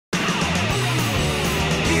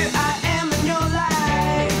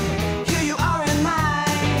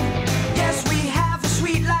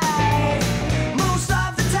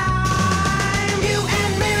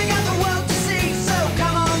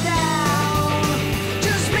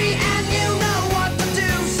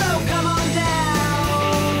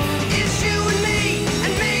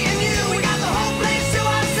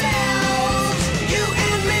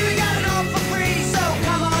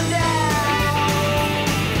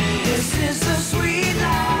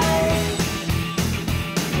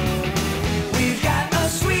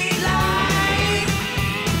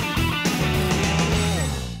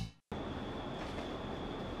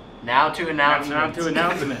Now to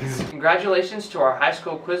announcements. Congratulations to our high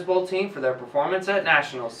school quiz bowl team for their performance at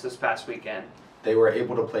nationals this past weekend. They were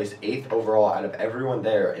able to place 8th overall out of everyone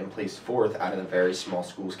there and placed 4th out of the very small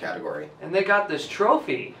schools category. And they got this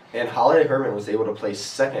trophy. And Holiday Herman was able to place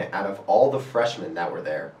 2nd out of all the freshmen that were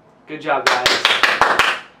there. Good job, guys.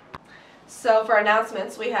 So for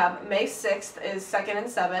announcements, we have May 6th is 2nd and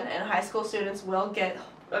 7, and high school students will get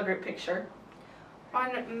a group picture.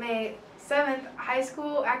 On May 7th, high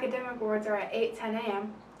school academic awards are at 8:10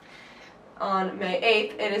 a.m. On May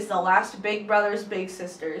 8th, it is the last Big Brothers Big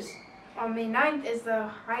Sisters. On May 9th is the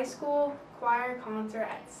high school choir concert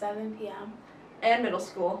at 7 p.m. And middle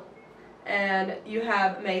school. And you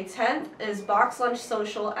have May 10th is box lunch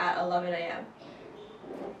social at 11 a.m.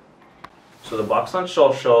 So the box lunch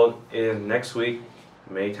social is next week,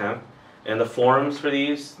 May 10th. And the forms for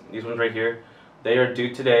these ones right here, they are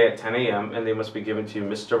due today at 10 a.m. and they must be given to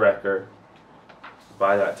Mr. Recker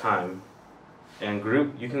by that time. And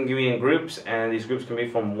you can be in groups, and these groups can be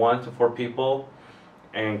from 1 to 4 people.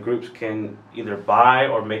 And groups can either buy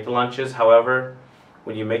or make the lunches. However,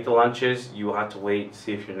 when you make the lunches, you will have to wait to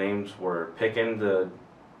see if your names were picking to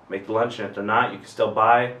make the lunch, and if they're not, you can still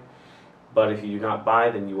buy. But if you do not buy,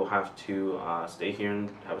 then you will have to stay here and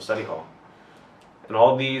have a study hall. And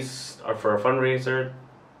all these are for a fundraiser.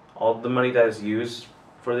 All the money that is used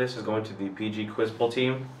for this is going to the PG Quiz Bowl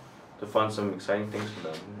team to fund some exciting things for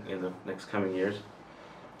them in the next coming years.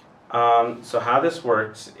 So how this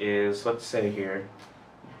works is, let's say here,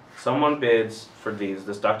 someone bids for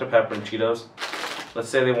this Dr. Pepper and Cheetos. Let's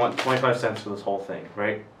say they want 25 cents for this whole thing,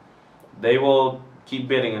 right? They will keep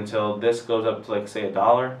bidding until this goes up to, like, say,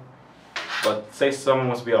 $1. But say someone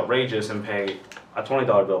wants to be outrageous and pay a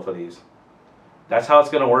 $20 bill for these. That's how it's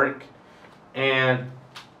going to work. And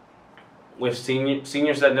with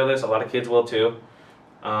seniors that know this, a lot of kids will too.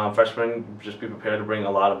 Freshmen, just be prepared to bring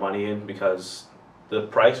a lot of money in, because the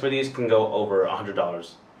price for these can go over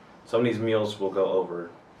 $100. Some of these meals will go over,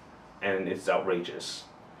 and it's outrageous.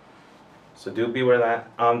 So do be aware of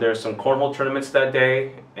that. There's some cornhole tournaments that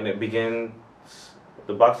day, and it begins,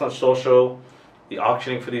 the box lunch social, the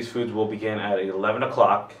auctioning for these foods will begin at 11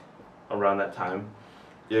 o'clock, around that time.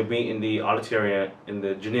 You'll be in the auditorium, in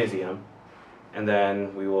the gymnasium, and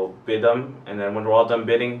then we will bid them, and then when we're all done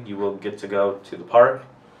bidding, you will get to go to the park,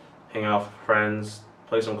 hang out with friends,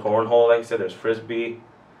 play some cornhole. Like I said, there's frisbee,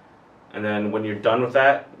 and then when you're done with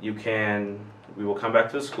that, we will come back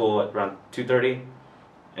to the school at around 2:30,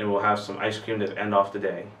 and we'll have some ice cream to end off the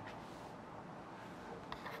day.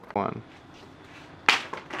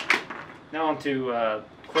 Now on to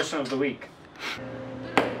question of the week.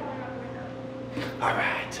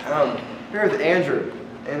 Alright, here with Andrew.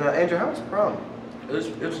 And Andrew, how was prom? It was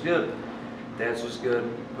good. Dance was good.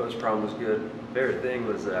 Post prom was good. Favorite thing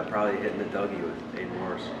was probably hitting the Dougie with Aiden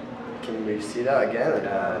Morris. Can we see that again? Or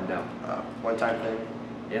No. One time thing?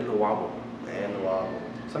 And the wobble. And the wobble.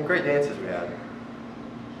 Some great dances we had.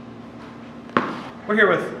 We're here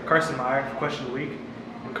with Carson Meyer for question of the week.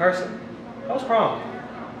 And Carson, how was prom?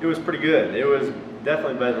 It was pretty good. It was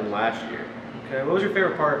definitely better than last year. Okay, what was your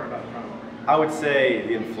favorite part about prom? I would say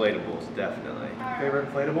the inflatables, definitely.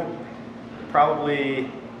 Favorite inflatable?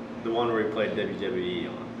 Probably the one where we played WWE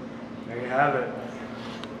on. There you have it.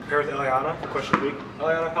 Here with Eliana for question of the week.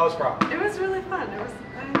 Eliana, how was prom? It was really fun.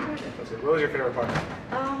 I enjoyed it. What was your favorite part?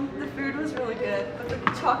 The food was really good, but the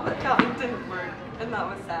chocolate fountain didn't work, and that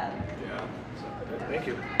was sad. Yeah. Thank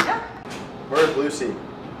you. Yeah. We're with Lucy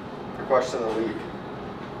for question of the week.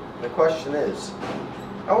 The question is,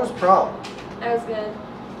 how was prom? It was good.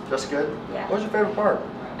 Just good? Yeah. What was your favorite part?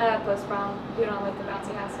 Post prom. We don't like the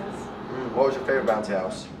bouncy houses. What was your favorite bouncy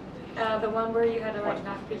house? The one where you had to like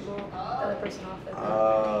knock people, the other person off.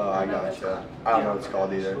 Oh, I gotcha. I don't know what it's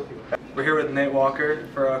called either. We're here with Nate Walker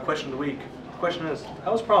for question of the week. The question is,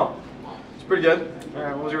 how was prom? It's pretty good. All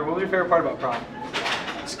right. What was your favorite part about prom?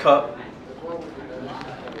 This cup.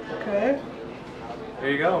 Okay. There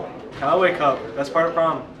you go. Callaway Cup. Best part of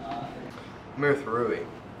prom. I'm here with Rui.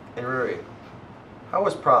 And Rui, how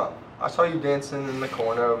was prom? I saw you dancing in the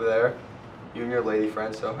corner over there. You and your lady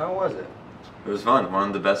friend. So how was it? It was fun. One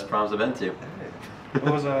of the best proms I've been to.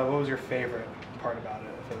 What was your favorite part about it?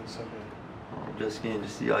 If it was so good. I'm just getting to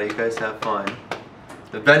see all you guys have fun.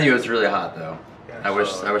 The venue was really hot though. Yeah, I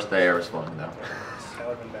wish the air was flowing though. That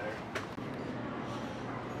would have been better.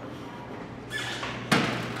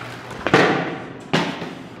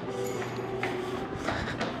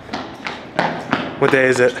 What day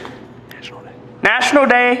is it? National Day. National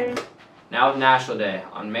Day! Now National Day.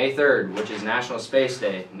 On May 3rd, which is National Space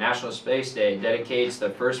Day, National Space Day dedicates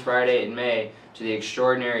the first Friday in May to the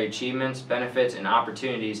extraordinary achievements, benefits, and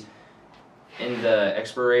opportunities in the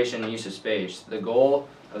exploration and use of space. The goal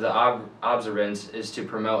of the observance is to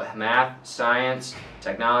promote math, science,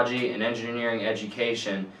 technology, and engineering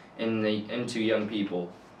education into young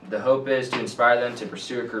people. The hope is to inspire them to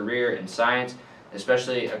pursue a career in science,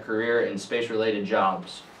 especially a career in space-related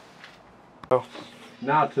jobs.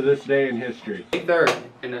 Now to this day in history. May 3rd,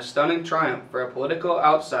 in a stunning triumph for a political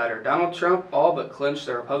outsider, Donald Trump all but clinched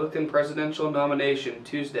the Republican presidential nomination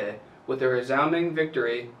Tuesday with a resounding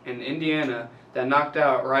victory in Indiana that knocked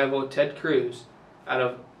out rival Ted Cruz out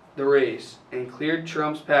of the race and cleared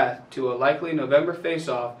Trump's path to a likely November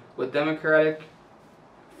face-off with Democratic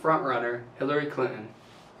frontrunner Hillary Clinton.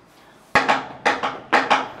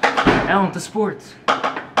 Now on to sports.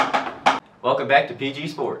 Welcome back to PG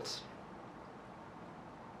Sports.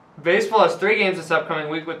 Baseball has 3 games this upcoming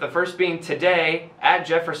week, with the first being today at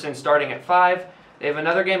Jefferson starting at 5. They have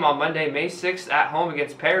another game on Monday, May 6th at home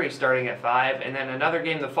against Perry starting at 5, and then another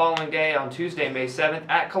game the following day on Tuesday, May 7th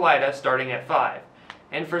at Kalida starting at 5.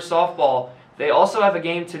 And for softball, they also have a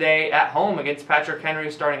game today at home against Patrick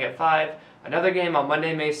Henry starting at 5, another game on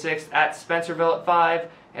Monday, May 6th at Spencerville at 5,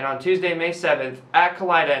 and on Tuesday, May 7th at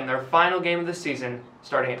Kalida in their final game of the season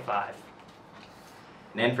starting at 5.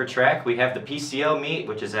 And then for track, we have the PCL meet,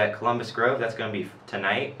 which is at Columbus Grove. That's going to be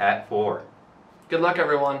tonight at 4. Good luck,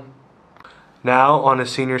 everyone. Now on a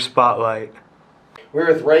senior spotlight. We're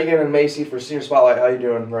with Reagan and Macy for Senior Spotlight. How you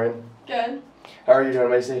doing, Reagan? Good. How are you doing,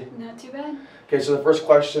 Macy? Not too bad. Okay, so the first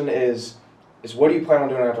question is what do you plan on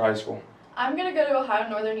doing after high school? I'm going to go to Ohio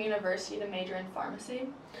Northern University to major in pharmacy.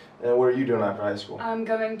 And what are you doing after high school? I'm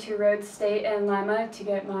going to Rhodes State in Lima to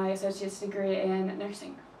get my associate's degree in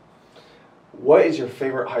nursing. What is your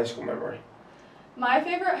favorite high school memory? My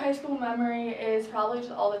favorite high school memory is probably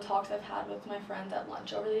just all the talks I've had with my friends at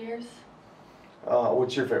lunch over the years.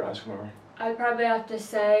 What's your favorite high school memory? I'd probably have to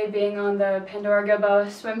say being on the Pandora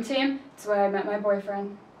Gilboa swim team. It's where I met my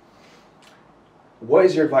boyfriend. What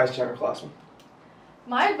is your advice to younger classmen?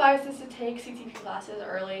 My advice is to take CTP classes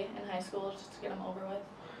early in high school just to get them over with.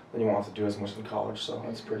 Then you won't have to do as much in college, so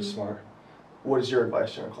that's pretty smart. What is your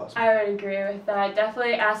advice to younger classmen? I would agree with that.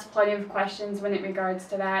 Definitely ask plenty of questions when it regards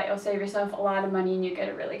to that. You'll save yourself a lot of money and you get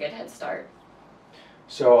a really good head start.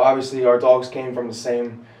 So obviously our dogs came from the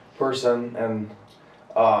same person, and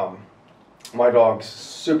my dog's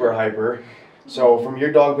super hyper. So from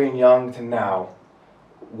your dog being young to now,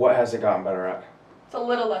 what has it gotten better at? It's a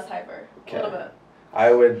little less hyper, a little bit. I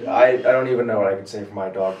don't even know what I could say for my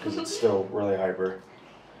dog because it's still really hyper.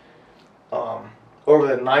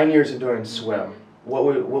 Over the 9 years of doing swim, what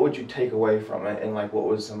would you take away from it, and like what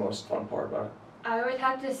was the most fun part about it? I would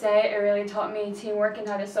have to say it really taught me teamwork and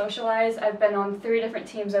how to socialize. I've been on 3 different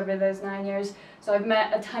teams over those 9 years, so I've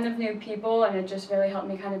met a ton of new people, and it just really helped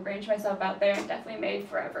me kind of branch myself out there and definitely made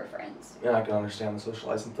forever friends. Yeah, I can understand the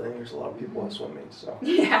socializing thing. There's a lot of people at swim meets, so.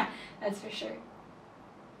 Yeah, that's for sure.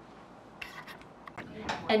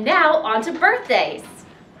 And now, on to birthdays.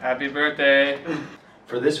 Happy birthday.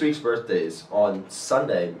 For this week's birthdays, on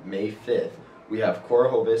Sunday, May 5th, we have Cora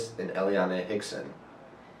Hovis and Eliana Hickson.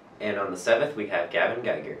 And on the 7th, we have Gavin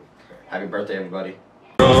Geiger. Happy birthday, everybody.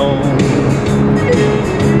 Don't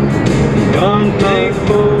think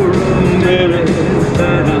for a minute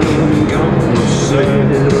that I'm gonna sit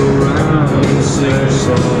around and sing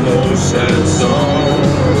some old sad song.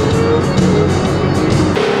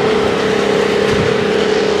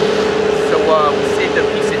 So we saved a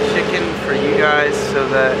piece of chicken for you guys so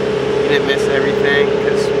that you didn't miss everything,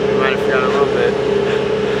 because we might have forgotten a little bit.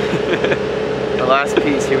 The last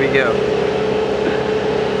piece, here we go.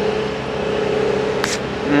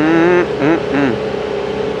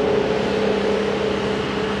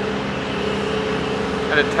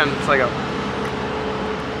 Out of 10, it's like an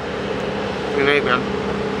 8, man.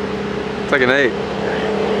 It's like an 8.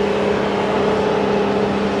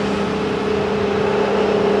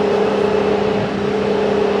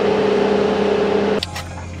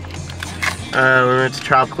 We went to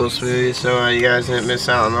Tropical Smoothie, so you guys didn't miss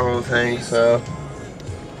out on the whole thing, so.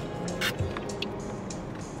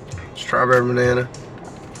 Strawberry banana.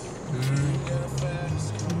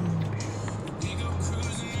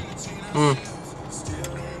 Mm.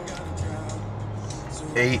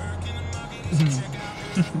 8.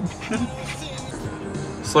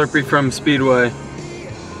 Slurpee from Speedway.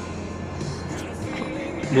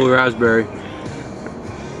 Blue raspberry.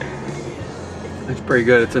 It's pretty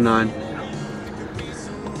good. It's a 9.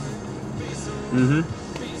 What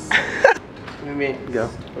do you mean? Go.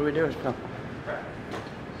 What are we doing? Come.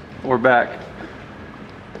 We're back.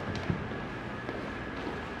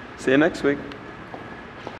 See you next week.